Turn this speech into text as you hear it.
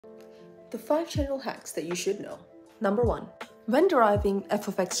The 5 general hacks that you should know. Number 1. When deriving f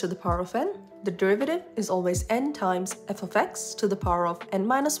of x to the power of n, the derivative is always n times f of x to the power of n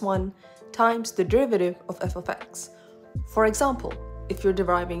minus 1 times the derivative of f of x. For example, if you're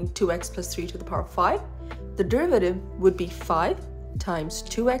deriving 2x plus 3 to the power of 5, the derivative would be 5 times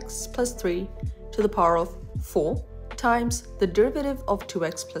 2x plus 3 to the power of 4 times the derivative of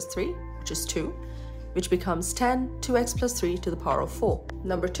 2x plus 3, which is 2, which becomes 10 2x plus 3 to the power of 4.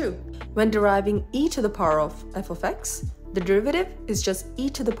 Number 2. When deriving e to the power of f of x, the derivative is just e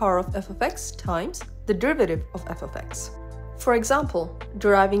to the power of f of x times the derivative of f of x. For example,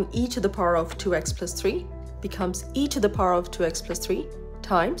 deriving e to the power of 2x plus 3 becomes e to the power of 2x plus 3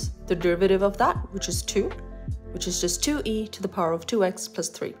 times the derivative of that, which is 2, which is just 2e to the power of 2x plus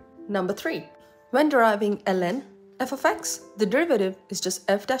 3. Number 3. When deriving ln f of x, the derivative is just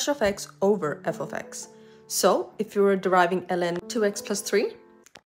f dash of x over f of x. So, if you were deriving ln 2x plus 3,